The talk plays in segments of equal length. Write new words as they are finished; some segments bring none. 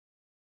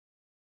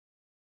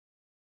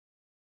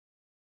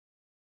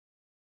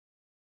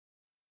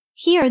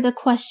Here the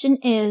question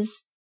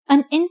is,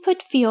 an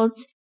input field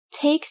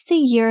takes the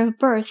year of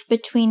birth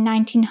between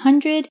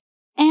 1900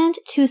 and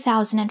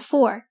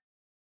 2004.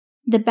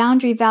 The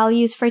boundary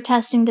values for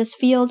testing this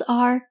field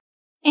are,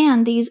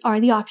 and these are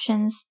the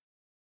options.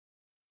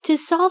 To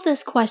solve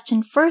this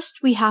question, first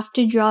we have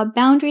to draw a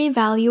boundary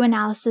value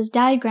analysis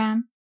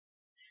diagram.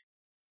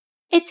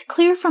 It's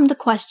clear from the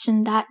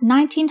question that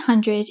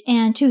 1900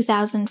 and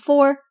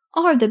 2004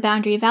 are the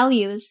boundary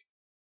values.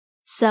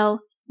 So,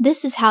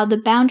 this is how the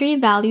boundary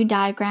value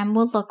diagram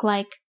will look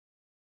like.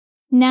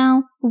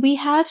 Now, we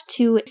have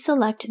to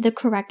select the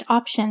correct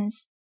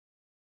options.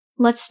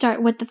 Let's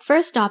start with the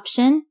first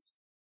option,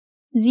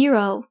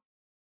 0,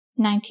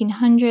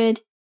 1900,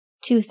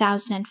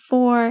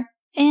 2004,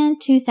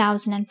 and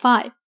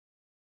 2005.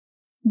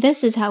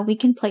 This is how we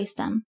can place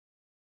them.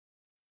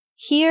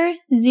 Here,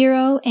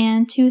 0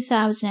 and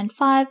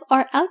 2005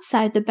 are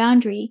outside the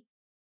boundary,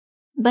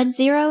 but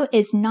 0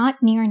 is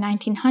not near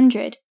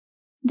 1900.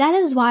 That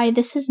is why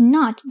this is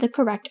not the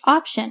correct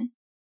option.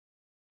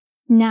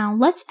 Now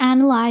let's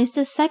analyze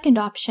the second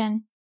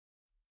option.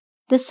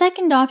 The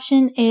second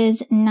option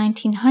is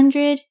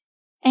 1900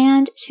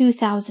 and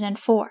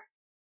 2004.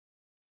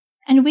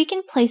 And we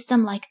can place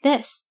them like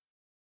this.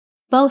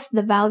 Both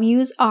the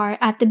values are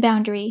at the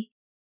boundary.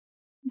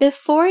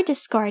 Before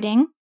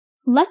discarding,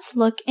 let's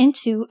look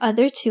into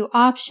other two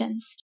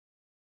options.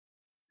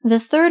 The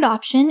third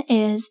option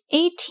is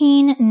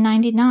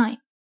 1899,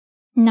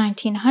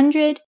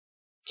 1900,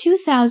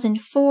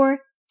 2004,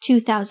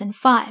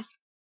 2005,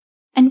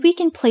 and we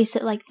can place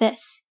it like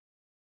this.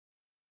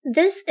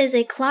 This is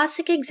a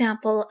classic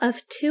example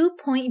of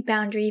two-point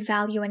boundary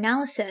value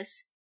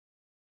analysis.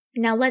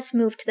 Now let's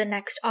move to the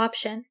next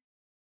option.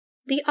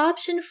 The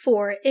option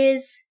 4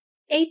 is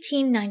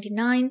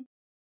 1899,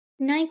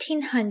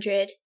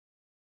 1900,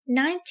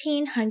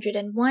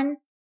 1901,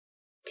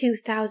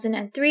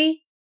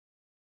 2003,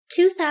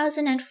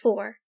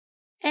 2004,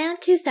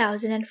 and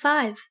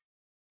 2005,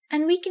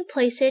 and we can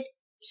place it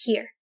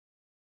here.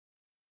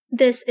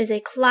 This is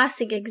a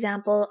classic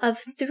example of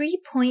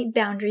three-point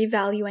boundary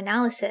value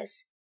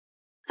analysis.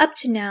 Up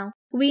to now,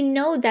 we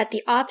know that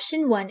the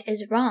option 1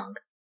 is wrong.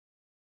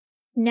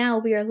 Now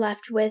we are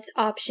left with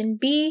option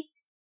B,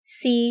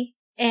 C,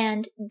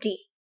 and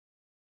D.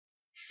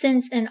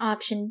 Since in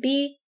option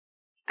B,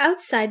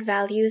 outside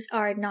values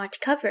are not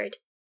covered,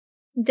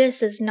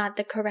 this is not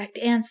the correct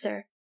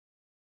answer.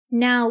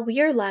 Now we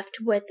are left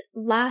with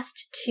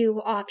last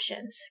two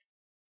options.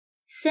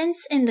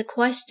 Since in the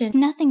question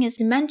nothing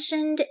is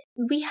mentioned,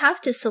 we have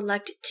to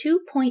select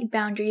two-point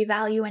boundary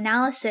value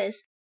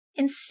analysis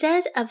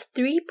instead of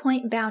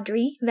three-point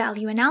boundary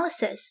value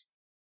analysis.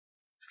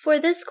 For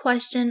this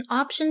question,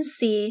 option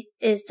C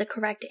is the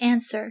correct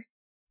answer.